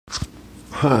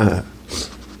Hi.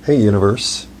 Hey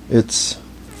universe, it's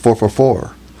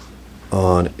 444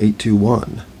 on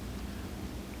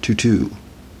 82122.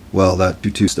 Well, that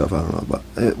 22 stuff, I don't know, but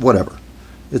whatever.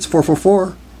 It's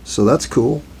 444, so that's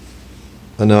cool.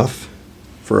 Enough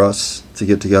for us to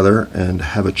get together and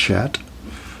have a chat,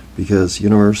 because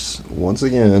universe, once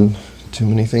again, too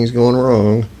many things going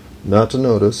wrong not to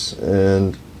notice,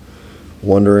 and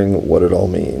wondering what it all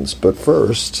means. But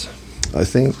first, I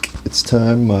think it's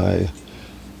time my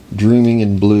dreaming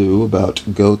in blue about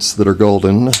goats that are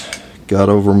golden got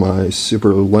over my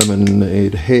super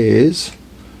lemonade haze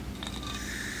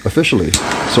officially.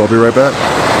 So I'll be right back.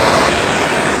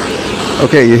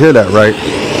 Okay, you hear that, right?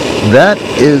 That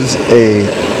is a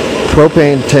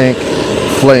propane tank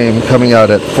flame coming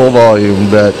out at full volume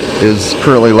that is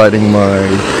currently lighting my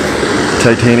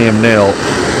titanium nail.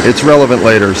 It's relevant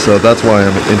later, so that's why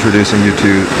I'm introducing you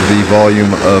to the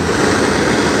volume of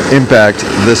impact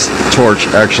this torch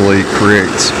actually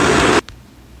creates.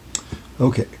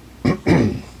 Okay.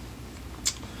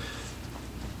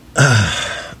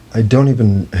 I don't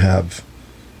even have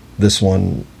this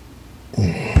one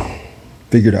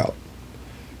figured out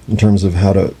in terms of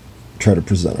how to try to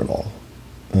present it all.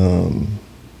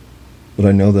 But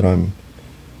I know that I'm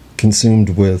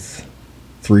consumed with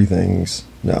three things.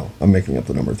 No, I'm making up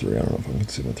the number three. I don't know if I'm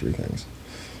consumed with three things.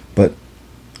 But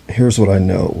here's what I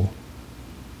know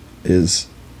is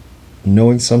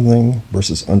knowing something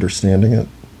versus understanding it.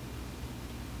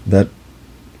 That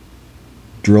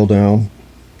drill down,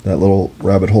 that little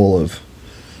rabbit hole of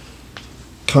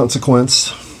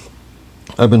consequence.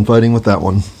 I've been fighting with that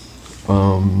one.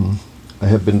 I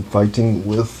have been fighting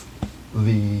with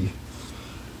the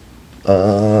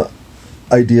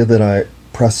idea that I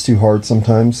press too hard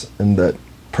sometimes, and that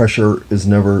pressure is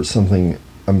never something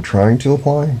I'm trying to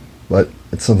apply, but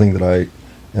it's something that I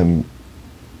am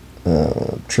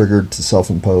triggered to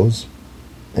self-impose,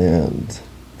 and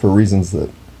for reasons that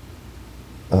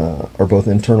are both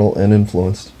internal and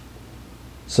influenced.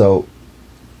 So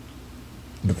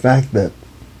the fact that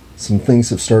some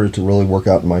things have started to really work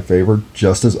out in my favor,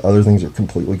 just as other things are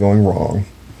completely going wrong.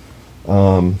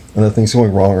 And the things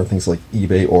going wrong are things like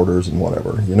eBay orders and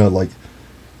whatever. You know, like,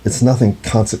 it's nothing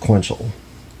consequential.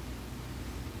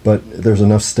 But there's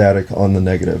enough static on the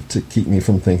negative to keep me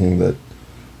from thinking that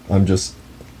I'm just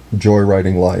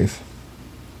joyriding life.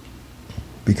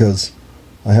 Because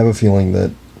I have a feeling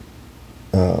that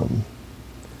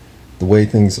the way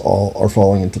things all are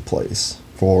falling into place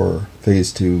for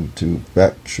phase 2 to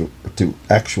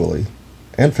actually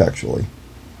and factually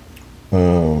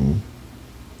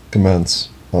commence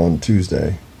on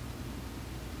Tuesday.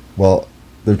 Well,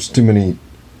 there's too many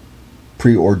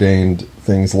preordained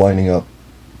things lining up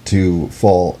to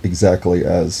fall exactly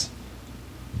as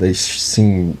they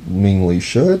seemingly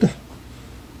should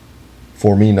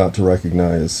for me not to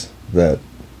recognize that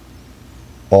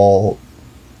all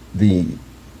the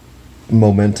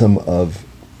momentum of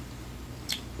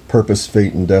purpose,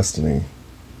 fate, and destiny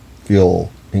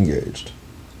feel engaged.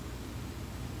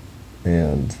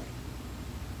 And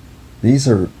these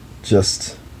are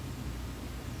just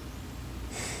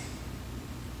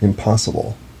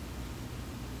impossible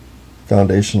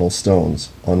foundational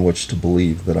stones on which to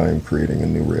believe that I am creating a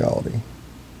new reality.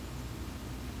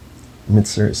 I mean,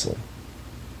 seriously.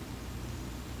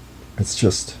 It's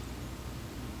just,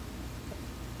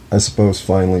 I suppose,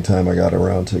 finally time I got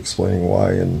around to explaining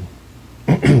why in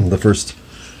the first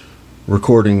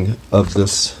recording of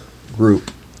this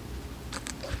group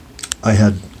I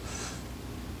had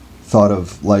thought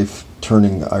of life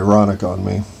turning ironic on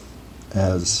me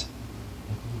as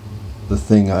the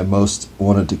thing I most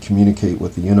wanted to communicate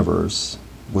with the universe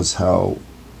was how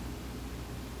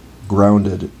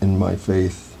grounded in my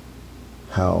faith,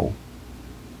 how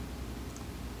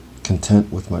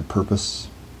content with my purpose,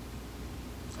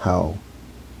 how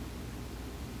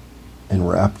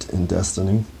enwrapped in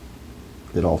destiny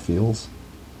it all feels.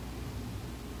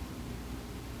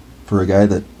 For a guy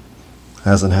that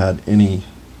hasn't had any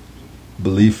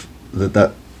belief that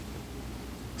that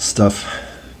stuff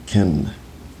can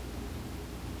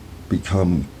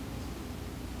become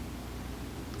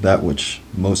that which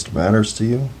most matters to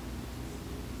you,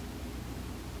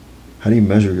 how do you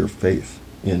measure your faith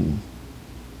in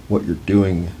what you're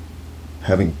doing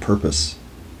having purpose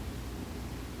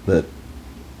that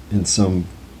in some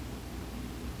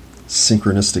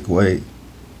synchronistic way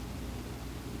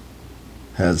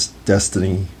has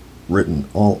destiny written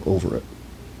all over it?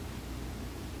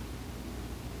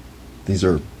 These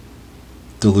are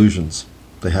delusions.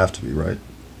 They have to be, right?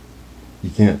 You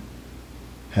can't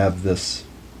have this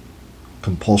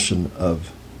compulsion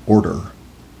of order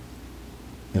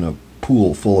in a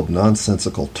pool full of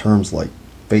nonsensical terms like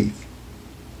faith.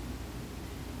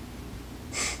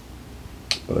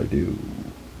 But I do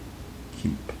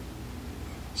keep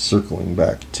circling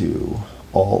back to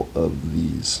all of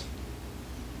these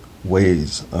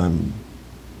ways I'm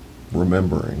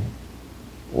remembering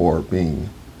or being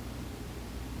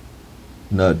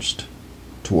nudged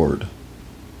toward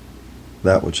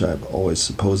that which I've always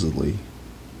supposedly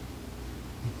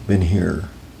been here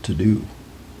to do.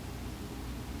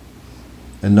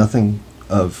 And nothing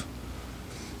of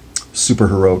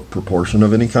superheroic proportion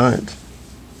of any kind.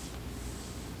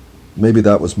 Maybe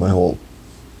that was my whole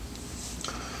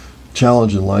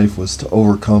challenge in life, was to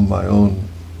overcome my own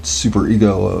super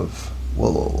ego of,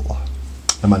 well,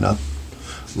 am I not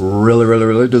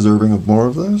really deserving of more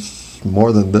of this?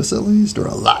 More than this at least? Or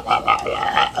a lot.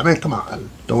 I mean, come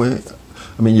on. Don't we?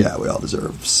 I mean, yeah, we all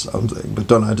deserve something, but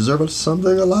don't I deserve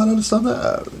something, a lot of something?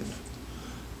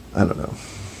 I don't know.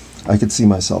 I could see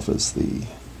myself as the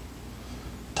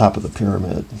top of the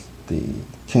pyramid, the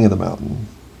king of the mountain,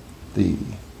 the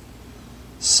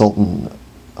sultan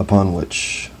upon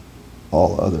which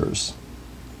all others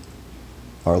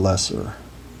are lesser.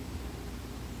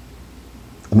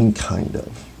 I mean, kind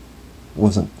of. It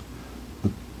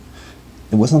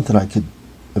wasn't that I could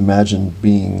imagine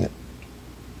being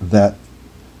that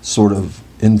sort of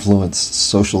influence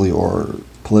socially or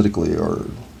politically or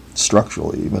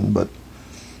structurally even, but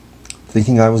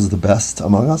thinking I was the best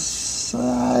among us,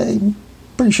 I'm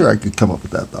pretty sure I could come up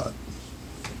with that thought.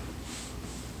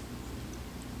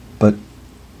 But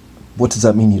what does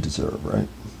that mean you deserve, right?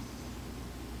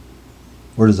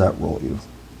 Where does that roll you?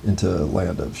 Into a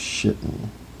land of shit and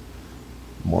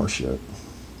more shit.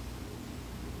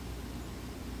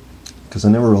 Because I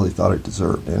never really thought I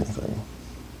deserved anything.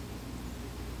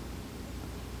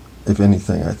 If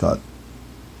anything, I thought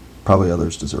probably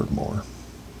others deserved more.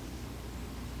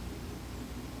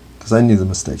 Because I knew the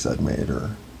mistakes I'd made,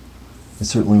 or I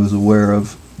certainly was aware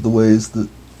of the ways that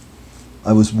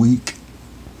I was weak.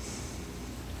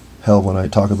 Hell, when I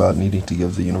talk about needing to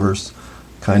give the universe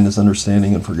kindness,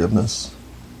 understanding, and forgiveness,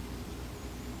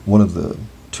 one of the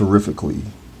terrifically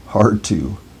hard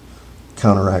to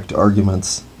counteract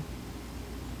arguments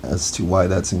as to why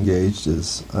that's engaged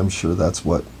is, I'm sure that's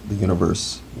what the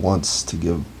universe wants to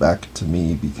give back to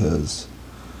me, because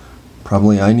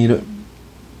probably I need it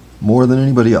more than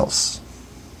anybody else.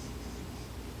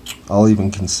 I'll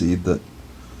even concede that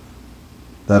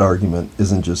that argument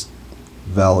isn't just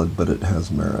valid, but it has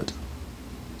merit.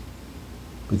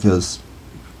 Because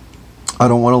I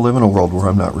don't want to live in a world where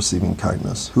I'm not receiving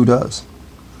kindness. Who does?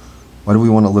 Why do we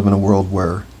want to live in a world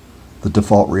where the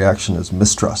default reaction is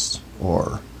mistrust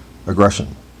or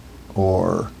aggression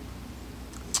or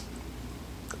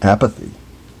apathy,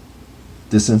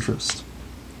 disinterest?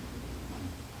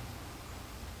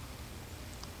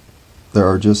 There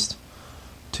are just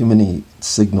too many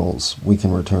signals we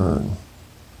can return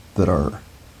that are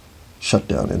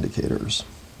shutdown indicators.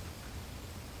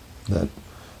 That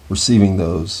receiving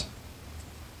those,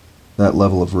 that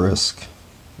level of risk,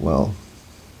 well,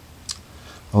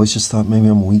 I always just thought maybe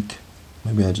I'm weak.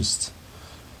 Maybe I just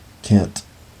can't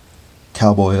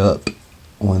cowboy up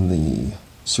when the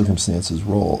circumstances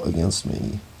roll against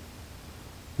me.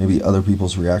 Maybe other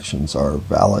people's reactions are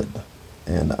valid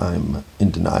and I'm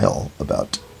in denial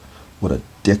about what a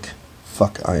dick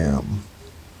fuck I am.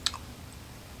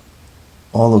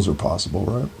 All those are possible,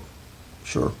 right?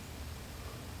 Sure.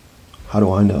 How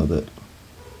do I know that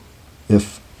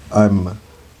if I'm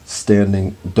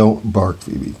standing... Don't bark,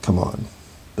 Phoebe. Come on.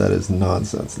 That is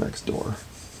nonsense next door.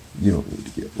 You don't need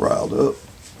to get riled up.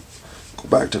 Go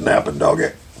back to napping,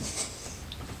 doggy.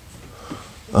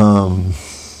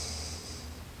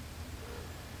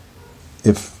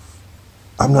 If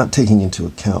I'm not taking into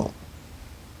account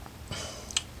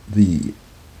the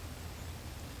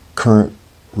current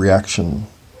reaction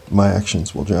my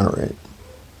actions will generate,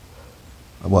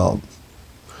 well,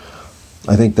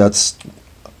 I think that's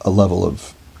a level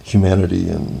of humanity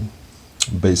and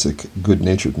basic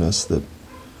good-naturedness that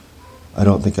I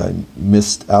don't think I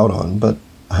missed out on, but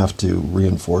I have to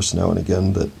reinforce now and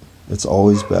again that it's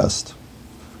always best.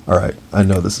 All right, I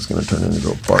know this is going to turn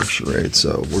into a bark charade,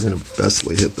 so we're going to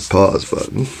bestly hit the pause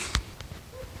button.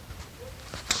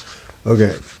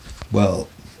 Okay, well,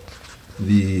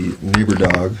 the neighbor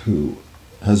dog who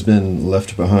has been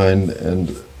left behind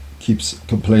and keeps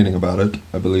complaining about it,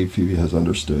 I believe Phoebe has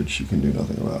understood she can do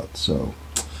nothing about. So,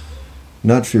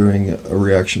 not fearing a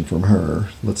reaction from her,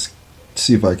 let's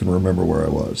see if I can remember where I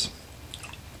was.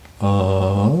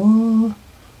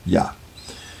 Yeah.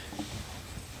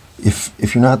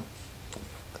 If you're not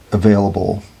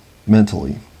available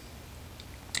mentally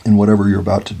in whatever you're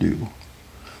about to do,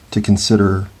 to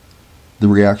consider the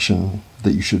reaction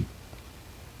that you should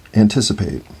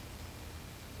anticipate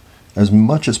as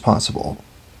much as possible,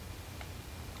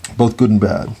 both good and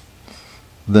bad,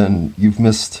 then you've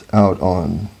missed out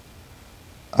on,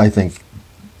 I think,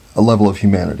 a level of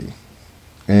humanity.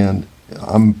 And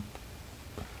I'm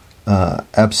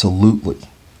absolutely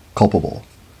culpable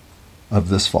of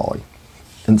this folly.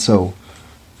 And so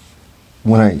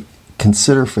when I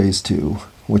consider phase 2,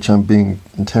 which I'm being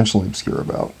intentionally obscure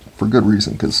about, for good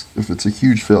reason, because if it's a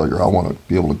huge failure, I want to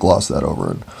be able to gloss that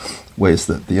over in ways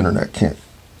that the internet can't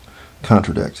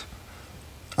contradict.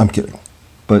 I'm kidding.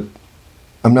 But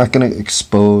I'm not going to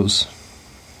expose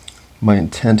my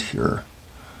intent here,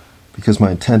 because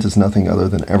my intent is nothing other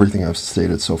than everything I've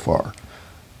stated so far.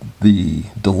 The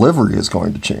delivery is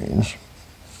going to change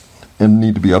and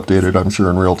need to be updated, I'm sure,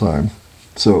 in real time.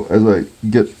 So as I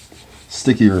get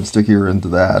stickier and stickier into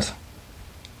that,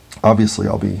 obviously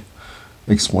I'll be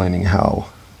explaining how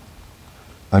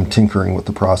I'm tinkering with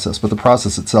the process. But the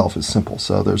process itself is simple,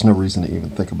 so there's no reason to even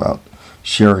think about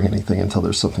sharing anything until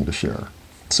there's something to share.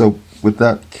 So with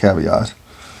that caveat,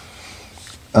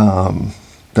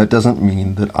 that doesn't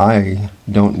mean that I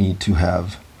don't need to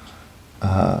have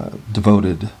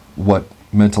devoted what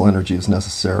mental energy is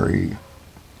necessary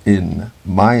in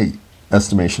my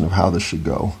estimation of how this should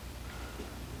go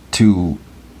to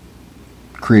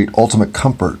create ultimate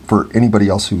comfort for anybody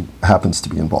else who happens to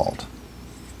be involved.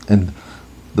 And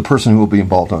the person who will be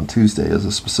involved on Tuesday is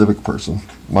a specific person,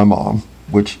 my mom,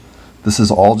 which this is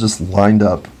all just lined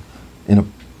up in a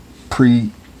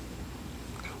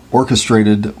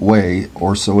pre-orchestrated way,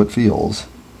 or so it feels,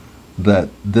 that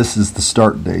this is the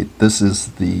start date, this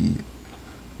is the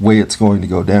way it's going to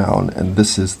go down, and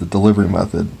this is the delivery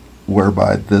method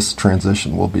whereby this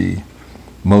transition will be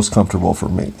most comfortable for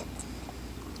me.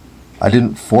 I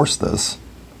didn't force this,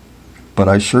 but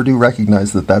I sure do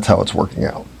recognize that that's how it's working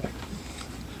out.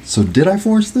 So did I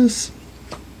force this?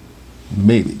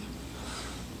 Maybe.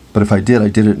 But if I did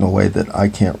it in a way that I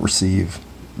can't receive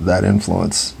that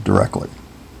influence directly.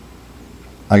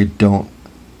 I don't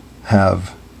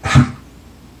have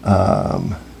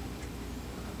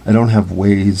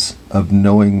ways of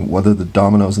knowing whether the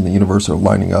dominoes in the universe are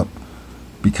lining up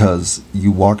because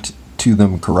you walked to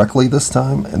them correctly this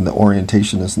time and the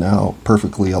orientation is now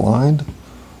perfectly aligned,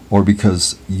 or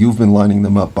because you've been lining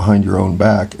them up behind your own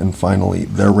back and finally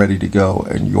they're ready to go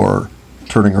and your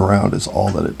turning around is all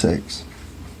that it takes.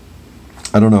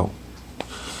 I don't know.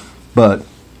 But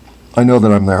I know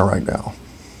that I'm there right now.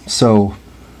 So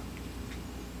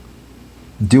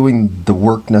doing the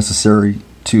work necessary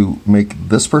to make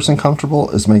this person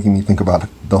comfortable is making me think about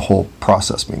the whole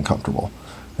process being comfortable.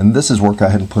 And this is work I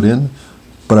hadn't put in,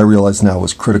 but I realize now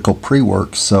was critical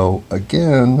pre-work. So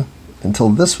again, until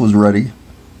this was ready,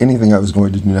 anything I was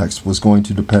going to do next was going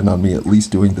to depend on me at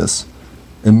least doing this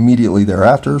immediately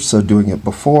thereafter. So doing it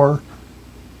before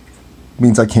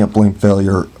means I can't blame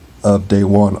failure of day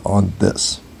one on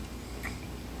this.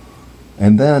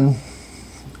 And then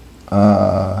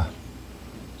the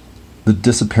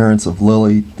disappearance of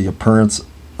Lily, the appearance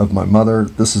of my mother,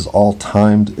 this is all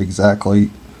timed exactly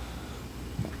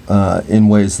in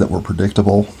ways that were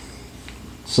predictable.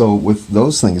 So with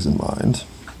those things in mind,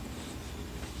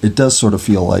 it does sort of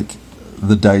feel like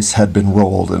the dice had been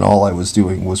rolled and all I was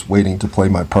doing was waiting to play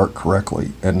my part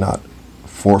correctly and not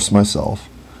force myself,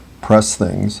 press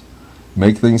things,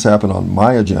 make things happen on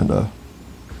my agenda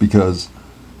because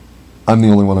I'm the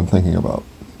only one I'm thinking about.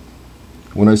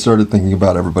 When I started thinking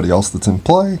about everybody else that's in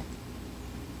play,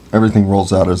 everything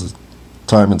rolls out as a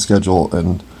time and schedule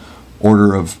and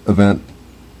order of event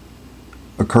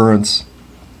occurrence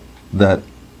that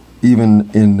even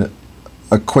in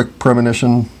a quick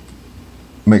premonition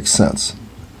makes sense,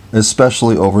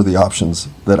 especially over the options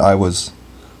that I was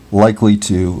likely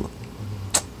to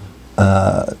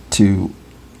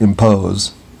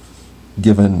impose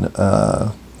given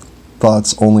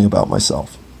thoughts only about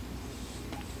myself.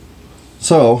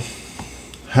 So,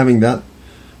 having that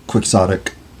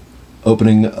quixotic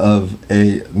opening of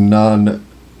a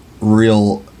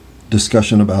non-real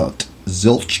discussion about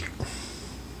zilch,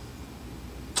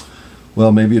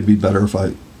 well, maybe it'd be better if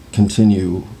I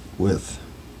continue with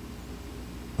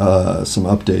some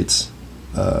updates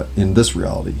in this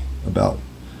reality about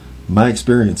my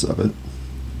experience of it,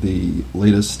 the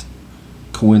latest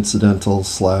coincidental /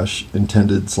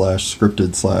 intended /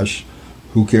 scripted /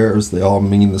 who cares, they all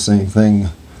mean the same thing,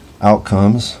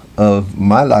 outcomes of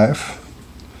my life,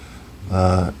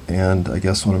 and I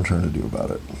guess what I'm trying to do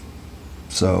about it.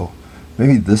 So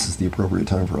maybe this is the appropriate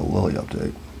time for a Lily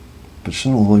update. But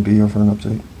shouldn't Lily be here for an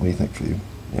update? What do you think, for you?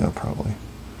 Yeah, probably.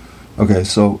 Okay,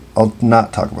 so I'll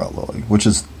not talk about Lily, which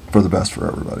is for the best for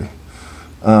everybody.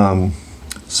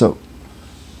 So,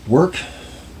 work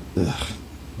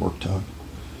talk.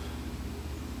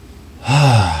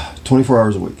 24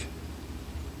 hours a week.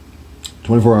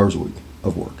 24 hours a week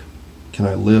of work. Can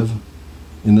I live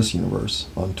in this universe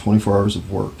on 24 hours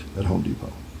of work at Home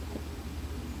Depot?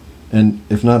 And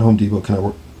if not Home Depot, can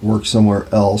I work somewhere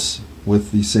else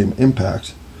with the same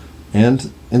impact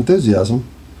and enthusiasm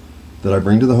that I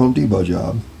bring to the Home Depot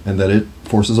job and that it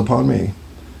forces upon me?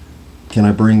 Can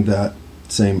I bring that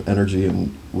same energy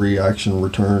and reaction,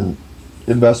 return,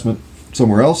 investment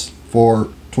somewhere else for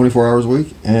 24 hours a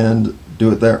week and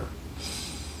do it there?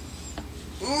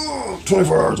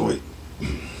 24 hours a week.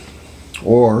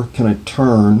 Or can I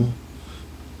turn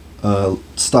a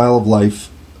style of life,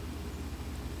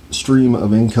 stream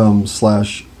of income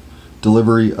 /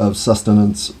 delivery of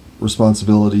sustenance,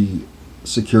 responsibility,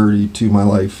 security to my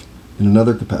life in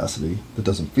another capacity that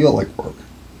doesn't feel like work?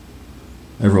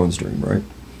 Everyone's dream, right?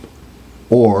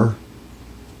 Or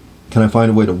can I find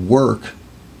a way to work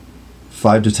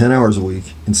 5 to 10 hours a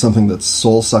week in something that's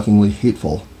soul-suckingly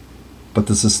hateful, but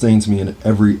that sustains me in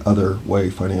every other way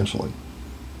financially?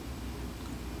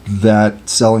 That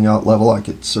selling out level I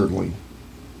could certainly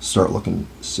start looking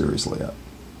seriously at.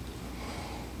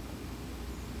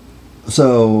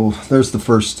 So there's the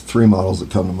first 3 models that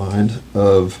come to mind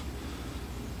of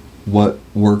what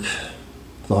work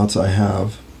thoughts I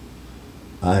have.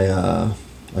 I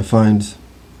find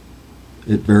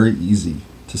it very easy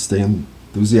to stay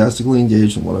enthusiastically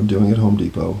engaged in what I'm doing at Home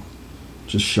Depot.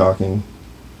 Just shocking,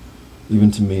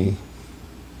 even to me.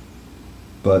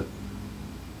 But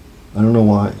I don't know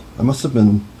why. I must have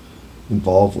been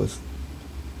involved with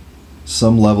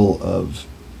some level of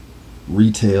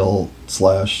retail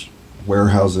 /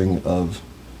 warehousing of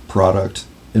product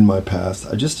in my past.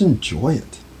 I just enjoy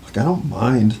it. Like, I don't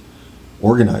mind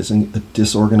organizing a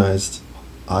disorganized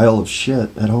aisle of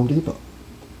shit at Home Depot.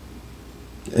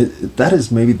 That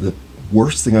is maybe the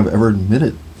worst thing I've ever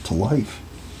admitted to life,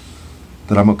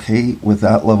 that I'm okay with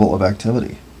that level of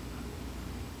activity.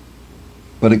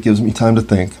 But it gives me time to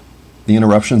think. The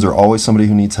interruptions are always somebody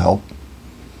who needs help.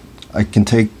 I can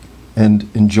take and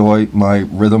enjoy my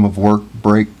rhythm of work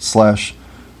break /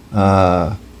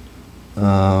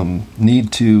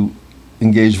 need to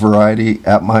engage variety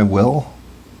at my will.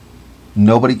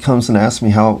 Nobody comes and asks me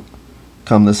how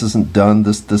come this isn't done,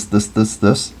 this.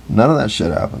 None of that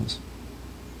shit happens.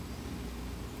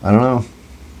 I don't know.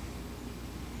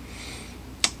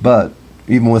 But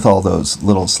even with all those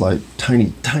little slight,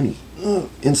 tiny,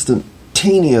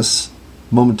 instantaneous,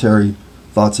 momentary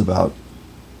thoughts about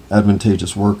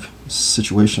advantageous work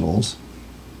situationals,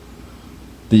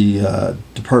 the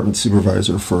department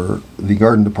supervisor for the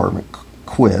garden department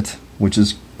quit, which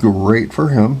is great for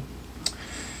him,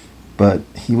 but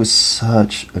he was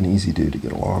such an easy dude to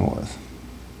get along with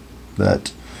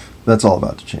that's all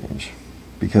about to change,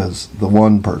 because the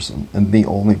one person and the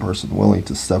only person willing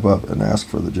to step up and ask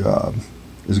for the job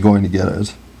is going to get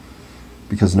it,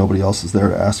 because nobody else is there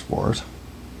to ask for it.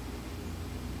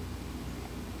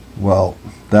 Well,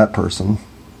 that person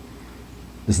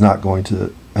is not going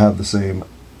to have the same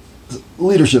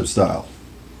leadership style.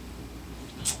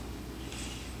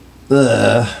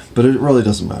 But it really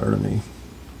doesn't matter to me.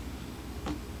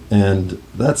 And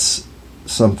that's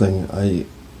something I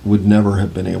would never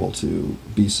have been able to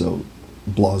be so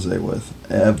blasé with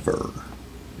ever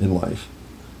in life,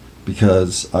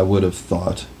 because I would have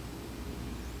thought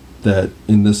that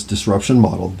in this disruption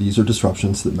model, these are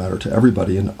disruptions that matter to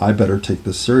everybody, and I better take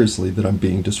this seriously, that I'm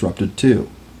being disrupted too.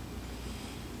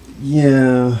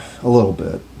 Yeah, a little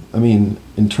bit. I mean,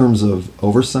 in terms of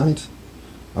oversight,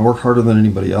 I work harder than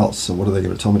anybody else, so what are they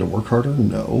going to tell me to work harder?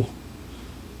 No.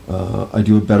 I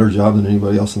do a better job than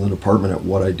anybody else in the department at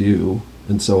what I do,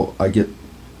 and so I get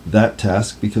that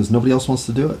task because nobody else wants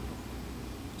to do it.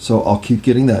 So I'll keep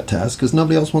getting that task because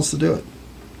nobody else wants to do it.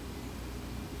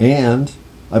 And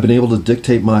I've been able to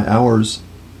dictate my hours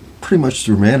pretty much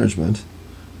through management,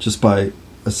 just by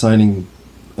assigning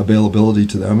availability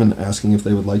to them and asking if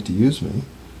they would like to use me.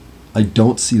 I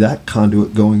don't see that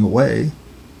conduit going away.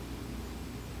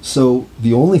 So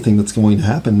the only thing that's going to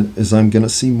happen is I'm going to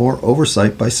see more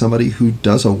oversight by somebody who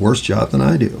does a worse job than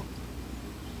I do.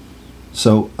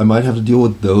 So I might have to deal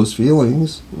with those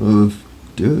feelings of,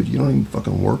 dude, you don't even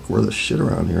fucking work worth a shit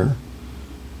around here.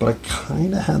 But I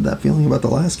kind of had that feeling about the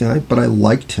last guy, but I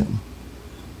liked him.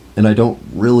 And I don't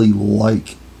really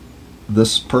like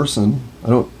this person. I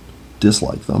don't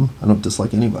dislike them. I don't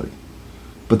dislike anybody.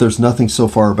 But there's nothing so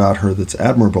far about her that's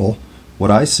admirable. What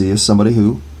I see is somebody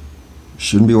who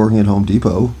shouldn't be working at Home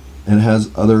Depot and has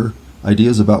other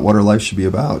ideas about what her life should be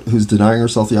about, who's denying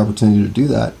herself the opportunity to do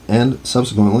that, and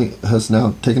subsequently has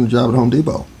now taken a job at Home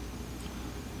Depot.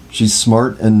 She's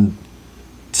smart and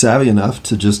savvy enough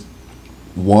to just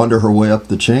wander her way up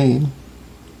the chain,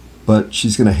 but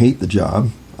she's going to hate the job.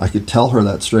 I could tell her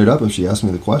that straight up if she asked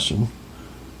me the question.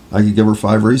 I could give her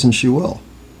 5 reasons she will.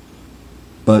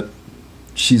 But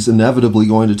she's inevitably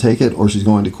going to take it or she's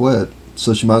going to quit,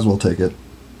 so she might as well take it,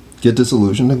 get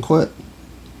disillusioned, and quit.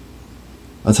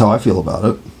 That's how I feel about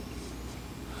it.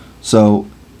 So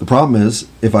the problem is,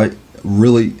 if I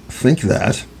really think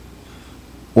that,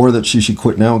 or that she should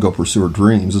quit now and go pursue her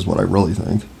dreams, is what I really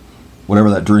think. Whatever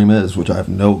that dream is, which I have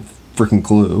no freaking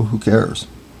clue, who cares?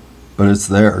 But it's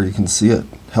there, you can see it.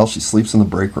 Hell, she sleeps in the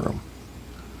break room.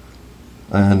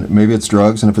 And maybe it's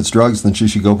drugs, and if it's drugs, then she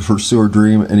should go pursue her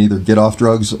dream and either get off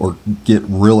drugs or get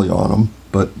really on them,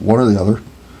 but one or the other.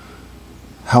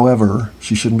 However,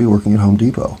 she shouldn't be working at Home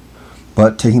Depot.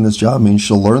 But taking this job means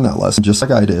she'll learn that lesson just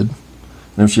like I did.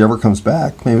 And if she ever comes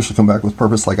back, maybe she'll come back with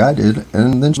purpose like I did,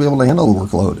 and then she'll be able to handle the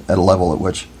workload at a level at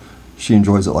which she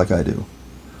enjoys it like I do.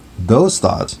 Those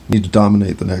thoughts need to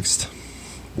dominate the next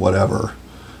whatever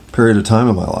period of time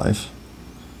in my life.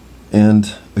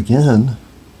 And again,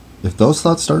 if those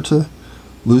thoughts start to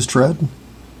lose tread,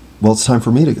 well, it's time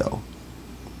for me to go.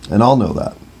 And I'll know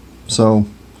that. So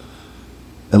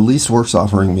at least work's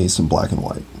offering me some black and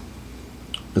white.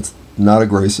 It's not a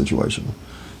gray situation.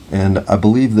 And I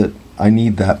believe that I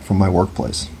need that from my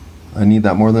workplace. I need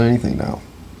that more than anything now.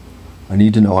 I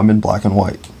need to know I'm in black and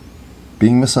white.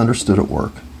 Being misunderstood at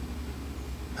work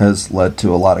has led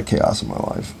to a lot of chaos in my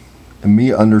life. And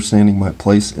me understanding my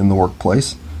place in the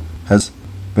workplace has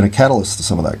been a catalyst to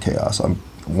some of that chaos. I'm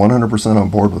 100% on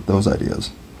board with those ideas.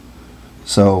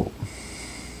 So,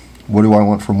 what do I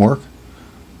want from work?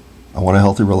 I want a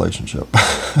healthy relationship.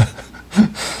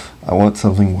 I want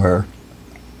something where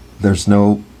there's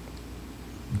no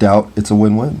doubt it's a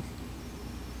win-win.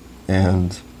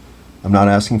 And I'm not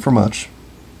asking for much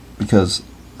because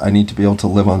I need to be able to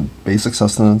live on basic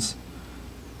sustenance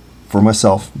for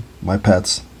myself, my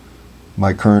pets,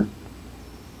 my current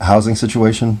housing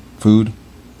situation, food,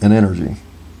 and energy.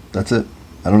 That's it.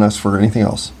 I don't ask for anything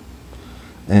else.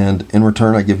 And in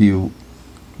return, I give you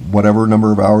whatever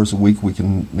number of hours a week we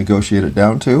can negotiate it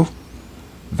down to.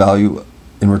 Value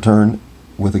in return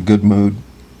with a good mood,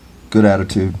 good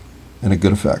attitude, and a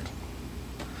good effect.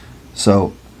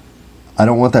 So I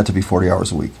don't want that to be 40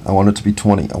 hours a week. I want it to be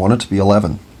 20. I want it to be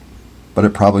 11. But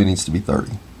it probably needs to be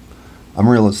 30. I'm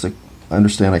realistic. I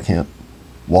understand I can't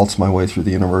waltz my way through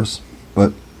the universe,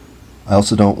 but I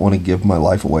also don't want to give my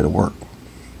life away to work.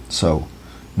 So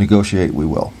negotiate we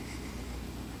will.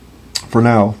 For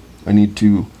now, I need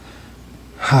to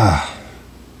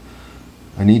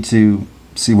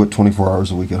see what 24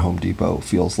 hours a week at Home Depot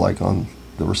feels like on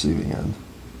the receiving end.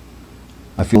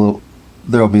 I feel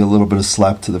there'll be a little bit of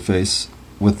slap to the face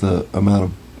with the amount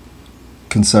of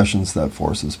concessions that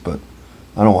forces, but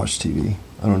I don't watch TV.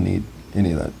 I don't need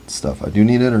any of that stuff. I do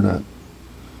need internet,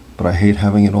 but I hate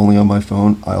having it only on my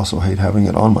phone. I also hate having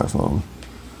it on my phone.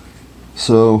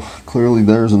 So clearly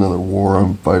there's another war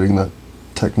I'm fighting, that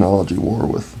technology war,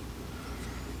 with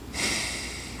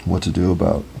what to do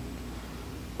about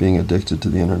being addicted to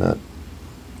the internet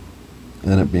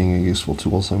and it being a useful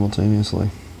tool simultaneously.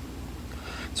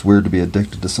 It's weird to be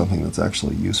addicted to something that's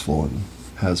actually useful and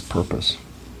has purpose.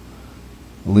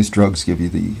 At least drugs give you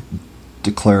the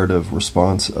declarative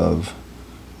response of,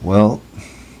 well,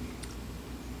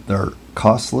 they're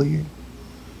costly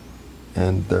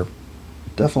and they're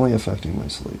definitely affecting my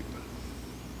sleep.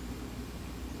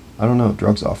 I don't know,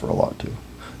 drugs offer a lot too.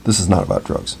 This is not about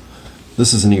drugs.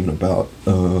 This isn't even about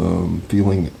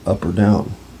feeling up or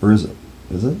down. Or is it?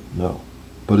 Is it? No.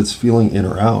 But it's feeling in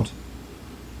or out.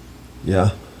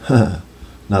 Yeah.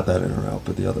 Not that in or out,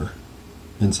 but the other.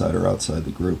 Inside or outside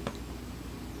the group.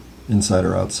 Inside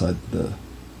or outside the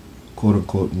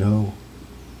quote-unquote no.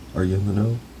 Are you in the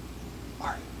know?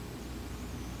 Are you?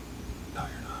 No,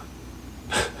 you're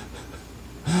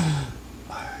not.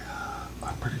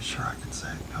 I'm pretty sure I can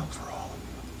say no for all of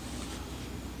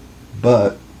you.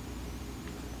 But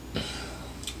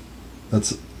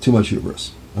that's too much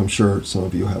hubris. I'm sure some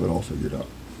of you have it all figured out.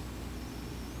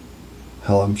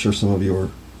 Hell, I'm sure some of you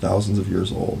are thousands of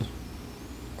years old,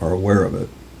 are aware of it,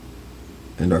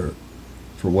 and are,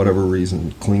 for whatever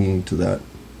reason, clinging to that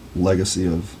legacy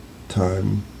of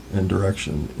time and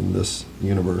direction in this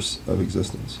universe of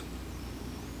existence.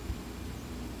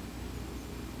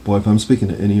 Boy, if I'm speaking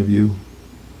to any of you,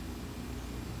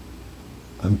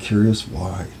 I'm curious,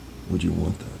 why would you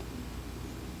want that?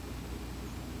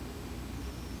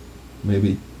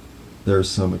 Maybe there's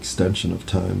some extension of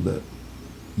time that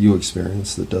you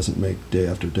experience that doesn't make day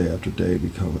after day after day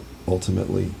become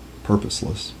ultimately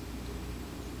purposeless.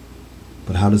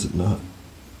 But how does it not?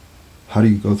 How do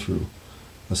you go through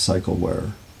a cycle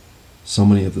where so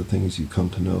many of the things you come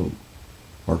to know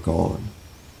are gone?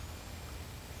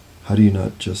 How do you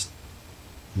not just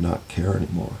not care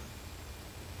anymore?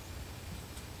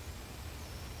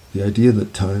 The idea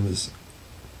that time is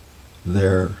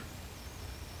there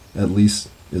at least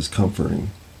is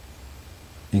comforting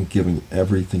in giving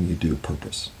everything you do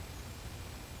purpose.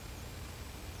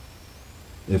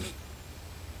 If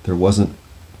there wasn't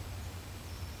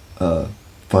a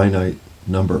finite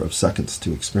number of seconds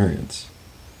to experience,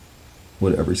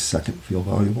 would every second feel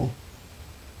valuable?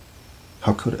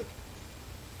 How could it?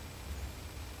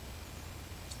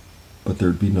 But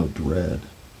there'd be no dread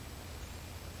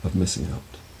of missing out,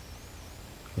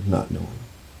 of not knowing,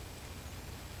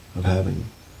 of having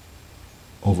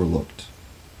overlooked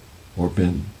or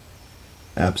been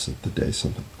absent the day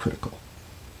something critical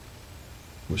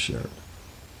was shared.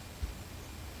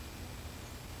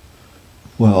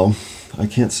 Well, I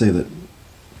can't say that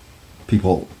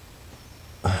people,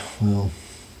 well,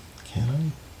 can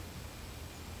I?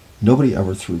 Nobody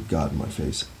ever threw God in my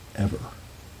face, ever.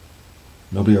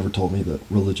 Nobody ever told me that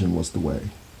religion was the way.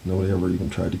 Nobody ever even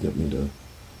tried to get me to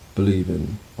believe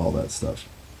in all that stuff.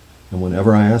 And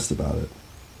whenever I asked about it,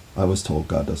 I was told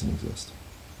God doesn't exist.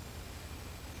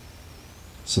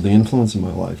 So the influence in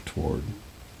my life toward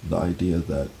the idea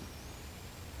that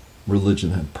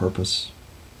religion had purpose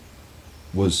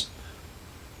was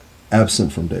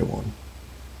absent from day one.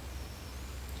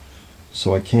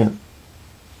 So I can't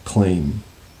claim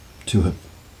to have,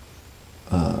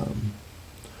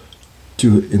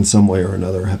 in some way or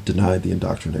another, have denied the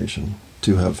indoctrination,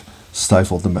 to have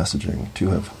stifled the messaging, to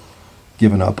have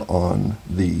given up on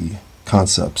the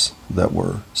concepts that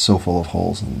were so full of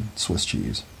holes in Swiss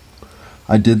cheese.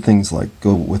 I did things like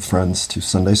go with friends to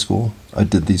Sunday school. I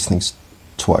did these things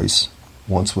twice.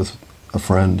 Once with a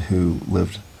friend who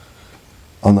lived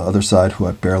on the other side who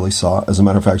I barely saw. As a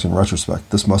matter of fact, in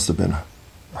retrospect, this must have been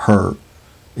her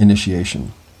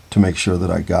initiation to make sure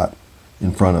that I got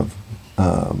in front of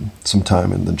some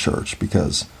time in the church,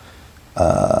 because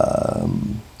I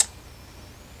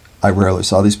rarely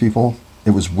saw these people.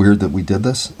 It was weird that we did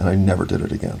this, and I never did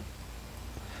it again.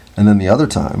 And then the other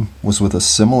time was with a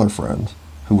similar friend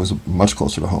who was much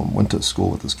closer to home, went to school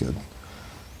with this kid,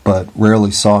 but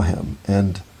rarely saw him.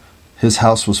 And his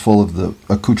house was full of the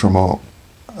accoutrement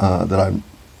that I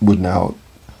would now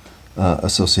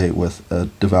associate with a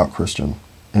devout Christian.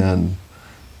 And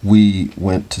we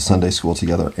went to Sunday school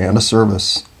together and a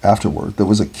service afterward. There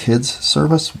was a kids'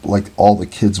 service, like all the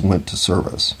kids went to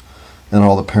service, and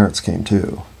all the parents came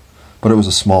too. But it was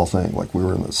a small thing, like we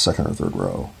were in the second or third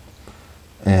row.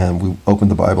 And we opened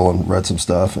the Bible and read some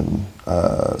stuff and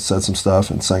said some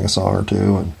stuff and sang a song or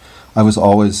two. And I was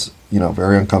always,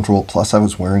 very uncomfortable. Plus I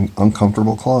was wearing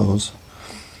uncomfortable clothes.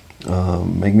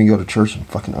 Make me go to church in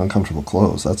fucking uncomfortable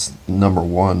clothes. That's number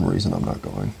one reason I'm not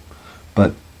going.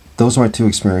 But those are my two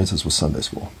experiences with Sunday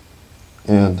school.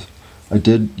 And I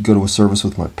did go to a service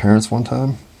with my parents one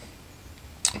time.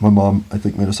 My mom, I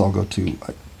think, made us all go to,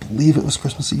 I believe it was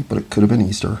Christmas Eve, but it could have been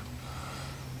Easter.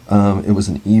 It was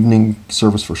an evening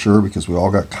service for sure, because we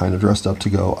all got kind of dressed up to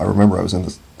go. I remember I was in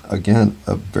this, again,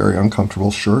 a very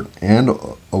uncomfortable shirt and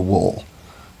a wool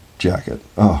jacket.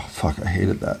 Oh, fuck, I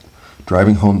hated that.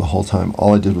 Driving home the whole time,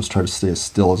 all I did was try to stay as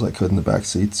still as I could in the back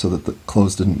seat so that the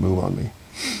clothes didn't move on me.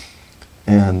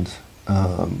 And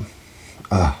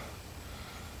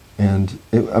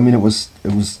it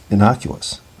was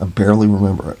innocuous. I barely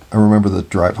remember it. I remember the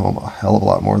drive home a hell of a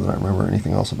lot more than I remember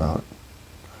anything else about it.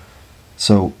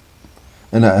 So,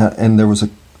 and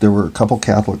there were a couple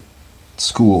Catholic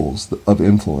schools of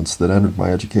influence that entered my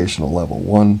educational level.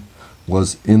 One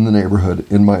was in the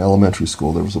neighborhood in my elementary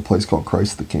school. There was a place called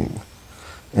Christ the King,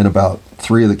 and about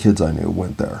 3 of the kids I knew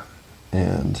went there,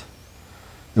 and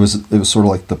it was sort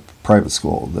of like the private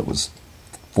school that was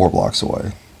 4 blocks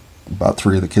away. About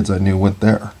 3 of the kids I knew went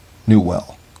there, knew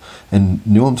well, and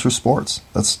knew them through sports.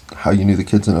 That's how you knew the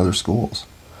kids in other schools.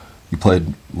 You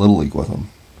played Little League with them.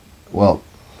 Well,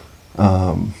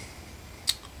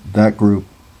 that group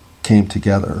came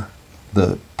together.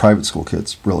 The private school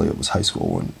kids, really, it was high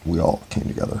school when we all came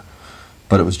together.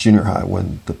 But it was junior high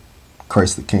when the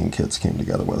Christ the King kids came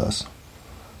together with us.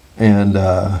 And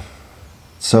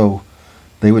so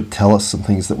they would tell us some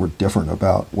things that were different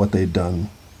about what they'd done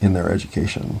in their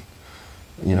education.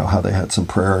 How they had some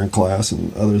prayer in class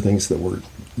and other things that were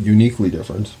uniquely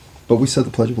different. But we said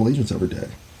the Pledge of Allegiance every day.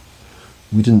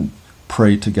 We didn't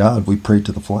pray to God, we prayed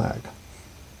to the flag.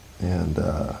 And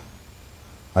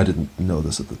I didn't know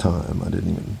this at the time. I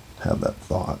didn't even have that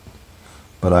thought.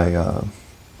 But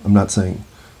I'm not saying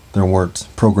there weren't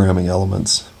programming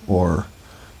elements or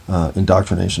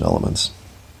indoctrination elements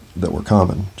that were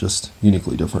common, just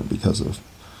uniquely different because of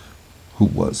who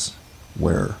was,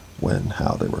 where, when,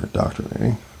 how they were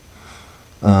indoctrinating.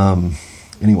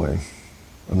 Anyway,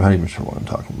 I'm not even sure why I'm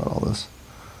talking about all this.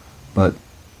 But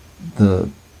the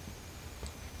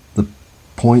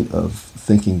point of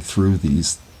thinking through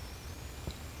these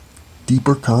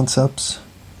deeper concepts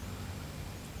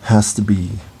has to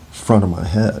be front of my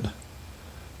head,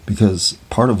 because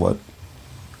part of what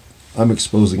I'm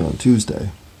exposing on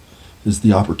Tuesday is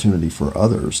the opportunity for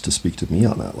others to speak to me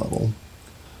on that level.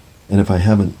 And if I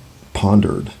haven't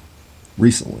pondered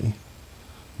recently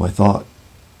my thought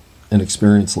and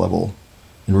experience level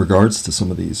in regards to some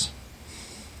of these,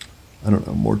 I don't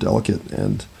know, more delicate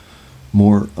and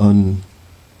more unhinged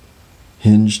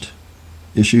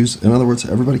issues. In other words,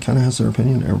 everybody kind of has their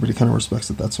opinion. Everybody kind of respects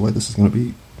that that's the way this is going to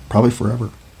be, probably forever.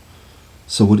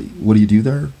 So what do you do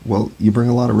there? Well, you bring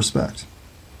a lot of respect.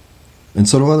 And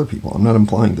so do other people. I'm not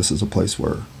implying this is a place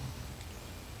where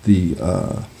the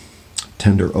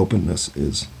tender openness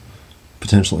is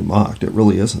potentially mocked. It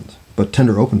really isn't. But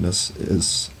tender openness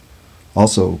is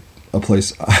also a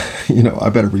place, I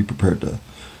better be prepared to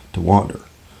wander.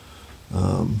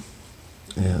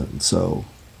 And so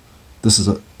this is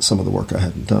some of the work I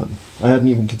hadn't done. I hadn't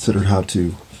even considered how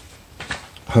to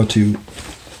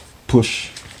push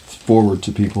forward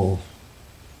to people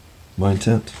my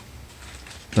intent.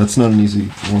 That's not an easy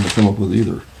one to come up with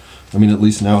either. I mean, at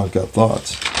least now I've got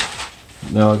thoughts.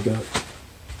 Now I've got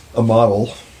a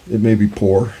model. It may be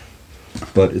poor,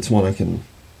 but it's one I can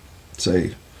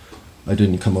say I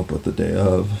didn't come up with the day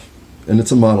of. And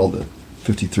it's a model that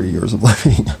 53 years of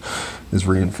living is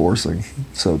reinforcing.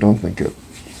 So don't think it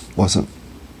wasn't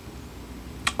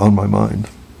on my mind.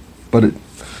 But it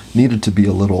needed to be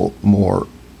a little more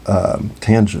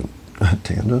tangent? It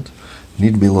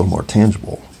needed to be a little more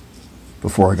tangible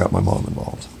before I got my mom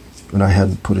involved. And I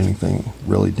hadn't put anything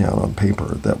really down on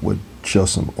paper that would show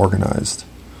some organized,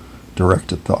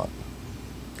 directed thought.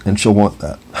 And she'll want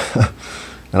that.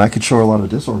 And I could show her a lot of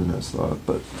disorganized thought,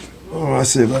 but I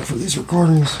save that for these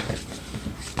recordings.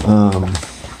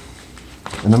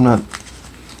 And I'm not...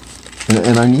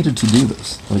 And I needed to do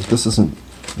this. Like, this isn't...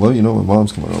 Well, my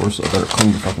mom's coming over, so I better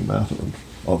clean the fucking bathroom.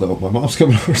 Although my mom's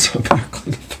coming over, so I better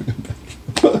clean the fucking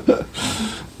bathroom.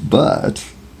 But...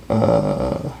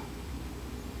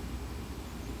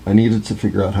 I needed to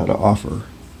figure out how to offer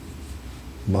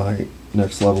my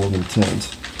next level of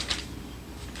intent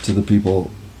to the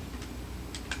people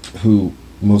who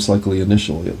most likely,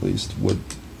 initially at least, would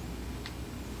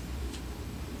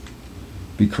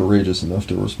be courageous enough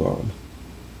to respond.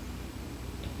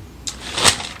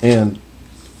 And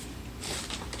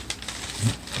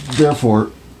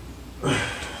therefore,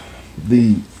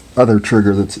 the other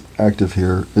trigger that's active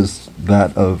here is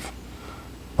that of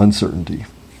uncertainty.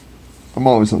 I'm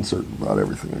always uncertain about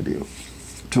everything I do,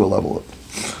 to a level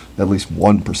of at least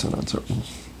 1% uncertain.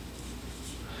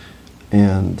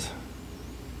 And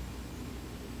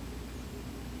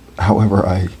however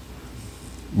I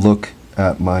look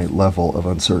at my level of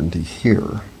uncertainty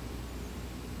here,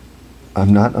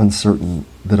 I'm not uncertain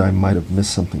that I might have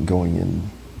missed something going in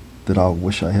that I'll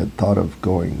wish I had thought of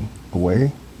going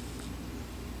away.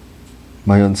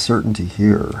 My uncertainty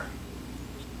here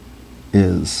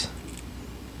is,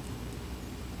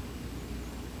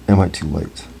 am I too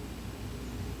late?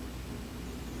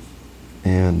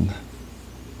 And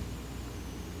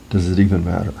does it even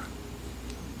matter?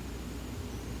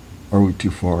 Are we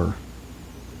too far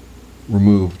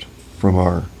removed from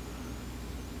our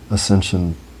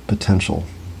ascension potential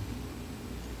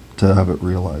to have it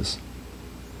realized?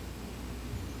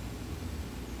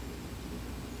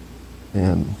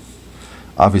 And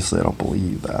obviously I don't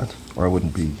believe that, or I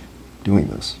wouldn't be doing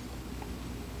this.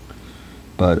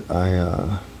 But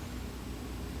I'm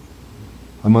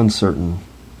uncertain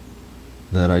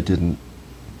that I didn't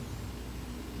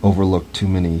overlook too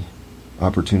many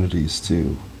opportunities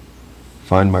to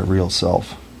find my real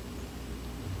self,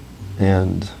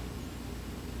 and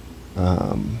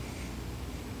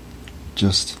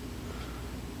just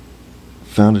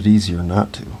found it easier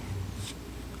not to.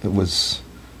 It was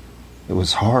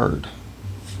hard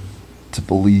to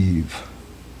believe.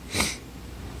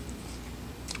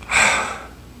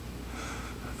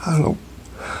 I don't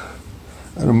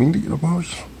mean to get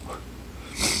emotional.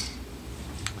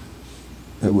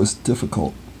 It was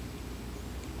difficult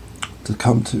to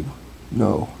come to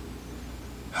know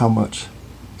how much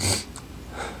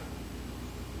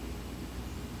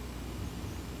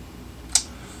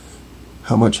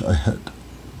I had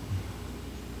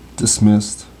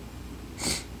dismissed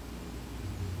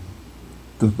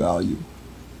the value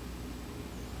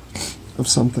of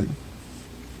something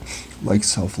like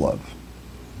self-love.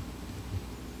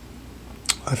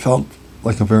 I felt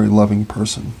like a very loving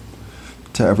person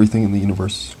to everything in the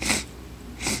universe.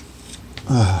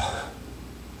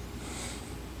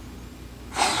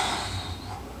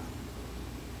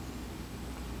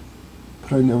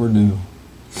 But I never knew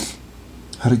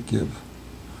how to give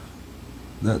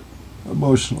that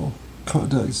emotional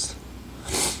context.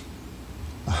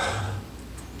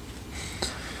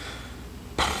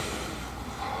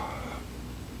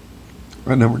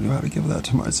 I never knew how to give that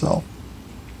to myself.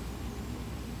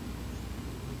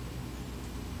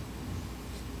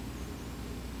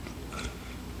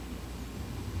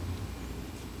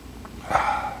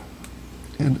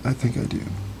 And I think I do.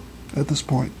 At this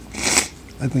point,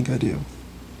 I think I do.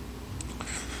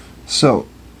 So,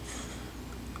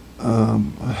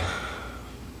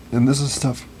 and this is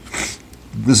stuff,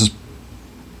 this is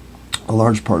a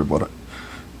large part of what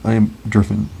I am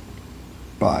driven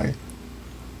by.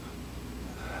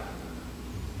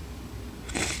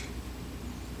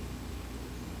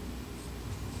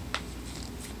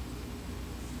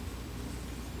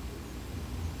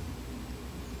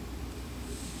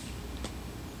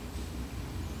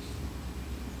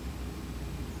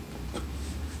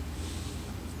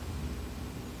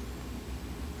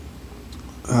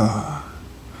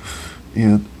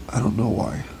 And I don't know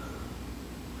why.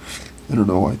 I don't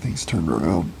know why things turned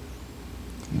around.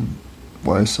 And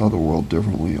why I saw the world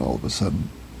differently all of a sudden.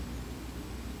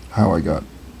 How I got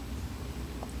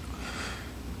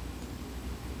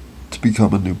to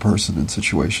become a new person in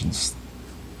situations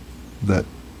that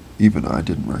even I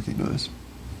didn't recognize.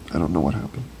 I don't know what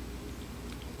happened.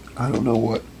 I don't know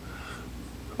what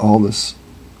all this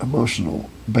emotional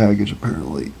baggage,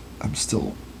 apparently, I'm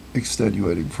still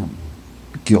extenuating from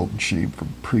guilt and shame from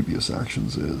previous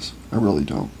actions is. I really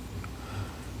don't.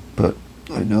 But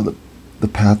I know that the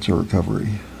path to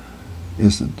recovery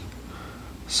isn't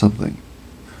something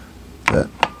that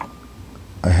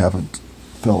I haven't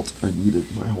felt I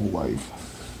needed my whole life.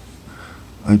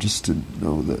 I just didn't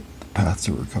know that the path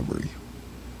to recovery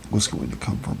was going to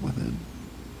come from within.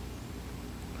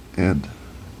 And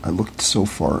I looked so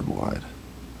far and wide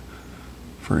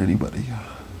for anybody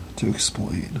to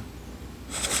explain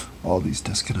all these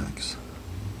disconnects.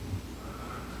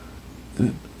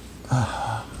 And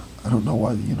I don't know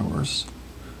why the universe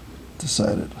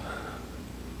decided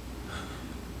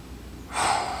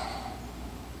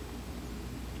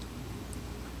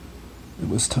it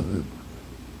was time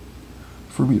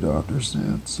for me to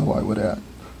understand, so I would act.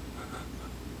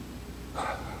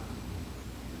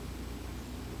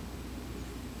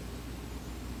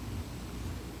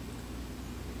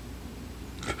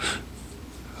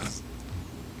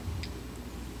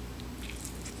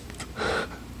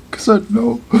 Because I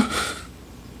know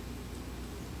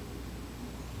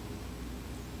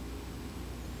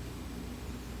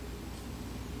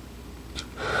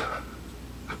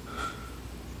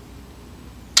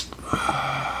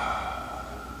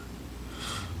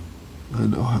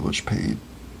how much pain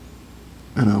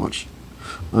and how much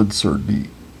uncertainty,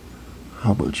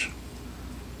 how much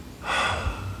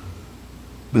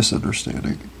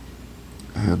misunderstanding,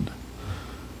 and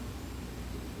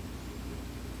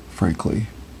frankly,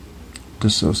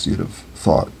 dissociative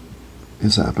thought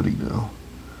is happening now,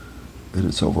 and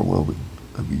it's overwhelming.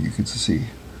 I mean, you can see,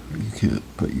 you can't,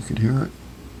 but you can hear it.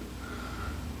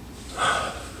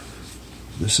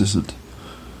 This isn't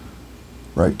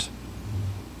right.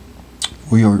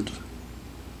 We aren't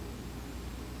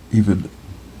even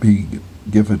being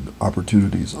given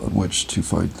opportunities on which to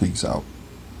find things out.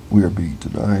 We are being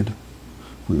denied,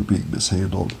 we are being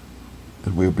mishandled,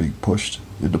 and we are being pushed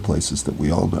into places that we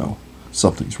all know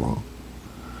something's wrong.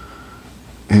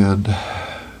 And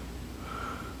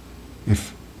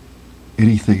if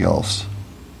anything else,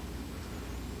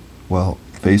 well,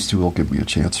 phase 2 will give me a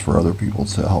chance for other people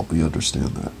to help me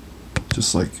understand that.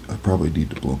 Just like I probably need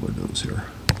to blow my nose here.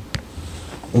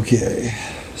 Okay,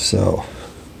 so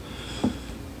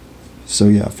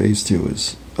yeah, phase 2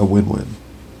 is a win-win.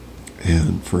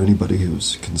 And for anybody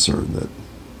who's concerned that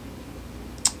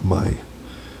my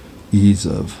ease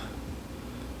of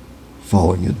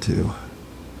falling into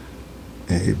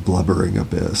a blubbering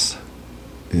abyss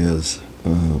is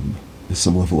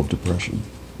some level of depression,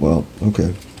 well,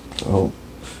 okay, I'll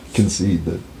concede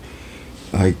that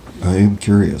I am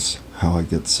curious how I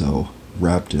get so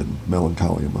wrapped in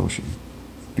melancholy emotion,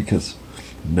 because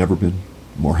I've never been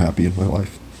more happy in my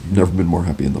life. I've never been more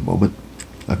happy in the moment.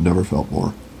 I've never felt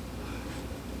more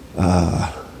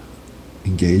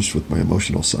engaged with my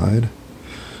emotional side.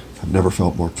 I've never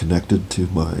felt more connected to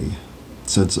my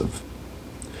sense of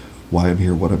why I'm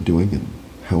here, what I'm doing, and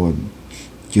how I'm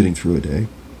getting through a day.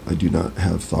 I do not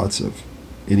have thoughts of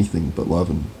anything but love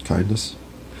and kindness.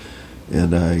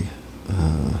 And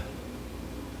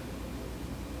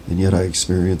yet I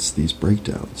experience these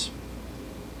breakdowns.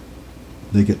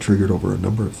 They get triggered over a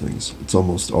number of things. It's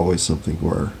almost always something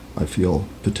where I feel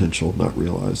potential not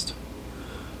realized.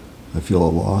 I feel a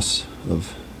loss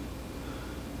of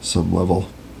some level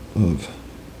of,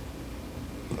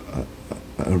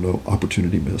 I don't know,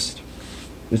 opportunity missed.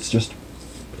 It's just,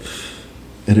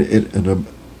 I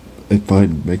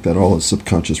make that all a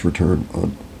subconscious return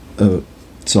on a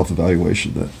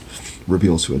self-evaluation that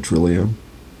reveals who I truly am.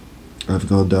 I've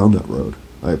gone down that road.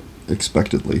 I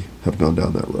expectedly have gone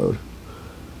down that road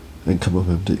and come up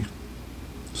empty.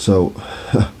 So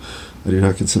I do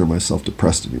not consider myself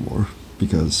depressed anymore,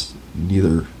 because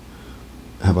neither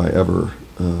have I ever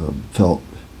felt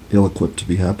ill-equipped to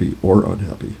be happy or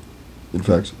unhappy. In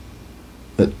fact,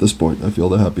 at this point, I feel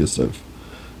the happiest I've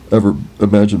ever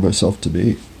imagined myself to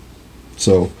be.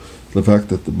 So the fact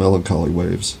that the melancholy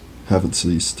waves haven't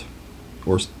ceased,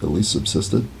 or at least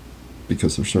subsisted,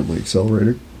 because they're certainly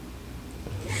accelerating,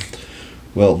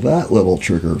 well, that little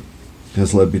trigger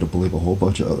has led me to believe a whole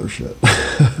bunch of other shit.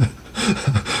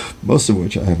 Most of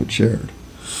which I haven't shared,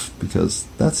 because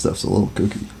that stuff's a little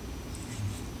kooky.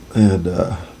 And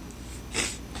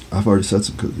I've already said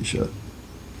some kooky shit.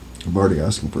 I'm already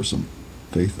asking for some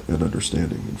faith and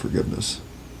understanding and forgiveness.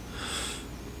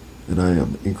 And I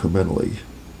am incrementally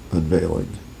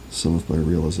unveiling some of my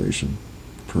realization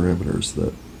parameters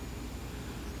that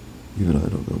even I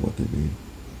don't know what they mean.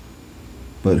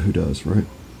 But who does, right?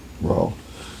 We're all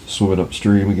swimming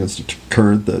upstream against a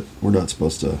current that we're not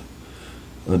supposed to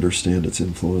understand its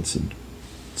influence, and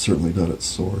certainly not its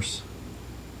source.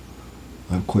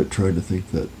 I'm quite trying to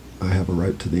think that I have a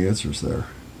right to the answers there.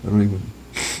 I don't even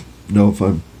know if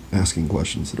I'm asking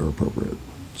questions that are appropriate.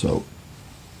 So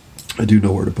I do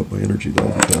know where to put my energy, though,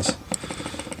 because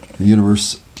the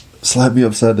universe slapped me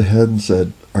upside the head and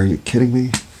said, "Are you kidding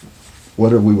me?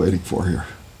 What are we waiting for here?"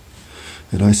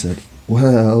 And I said,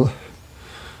 "Well,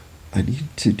 I need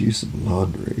to do some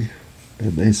laundry."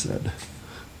 And they said,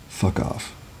 "Fuck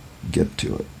off. Get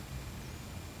to it."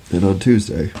 And on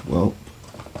Tuesday, well,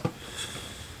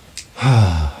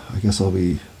 I guess I'll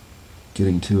be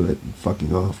getting to it and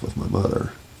fucking off with my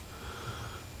mother.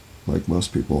 Like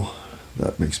most people,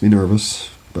 that makes me nervous,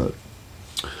 but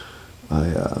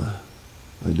I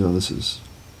know this is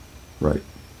right,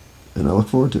 and I look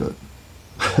forward to it.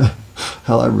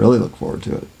 Hell, I really look forward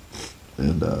to it,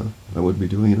 and I wouldn't be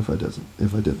doing it if I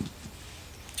didn't.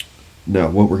 Now,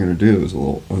 what we're gonna do is a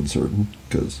little uncertain,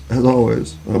 because as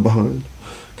always, I'm behind.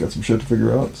 Got some shit to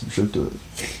figure out, some shit to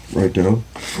write down,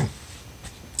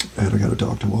 and I got a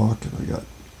dog to walk, and I got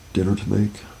dinner to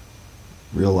make.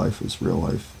 Real life is real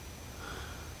life,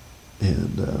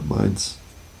 and mine's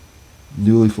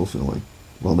newly fulfilling.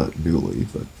 Well, not newly,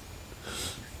 but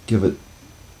give it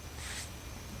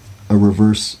a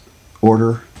reverse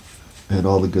order, and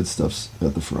all the good stuff's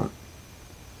at the front.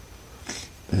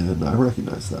 And I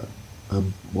recognize that.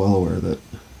 I'm well aware that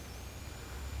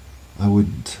I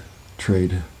wouldn't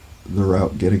trade the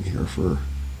route getting here for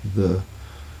the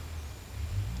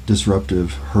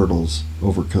disruptive hurdles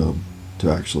overcome to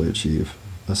actually achieve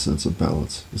a sense of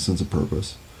balance, a sense of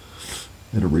purpose,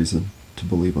 and a reason to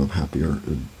believe I'm happier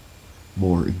and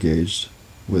more engaged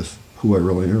with who I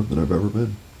really am than I've ever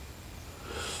been.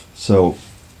 So,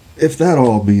 if that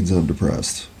all means I'm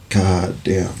depressed, god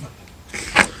damn,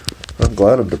 I'm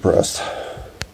glad I'm depressed.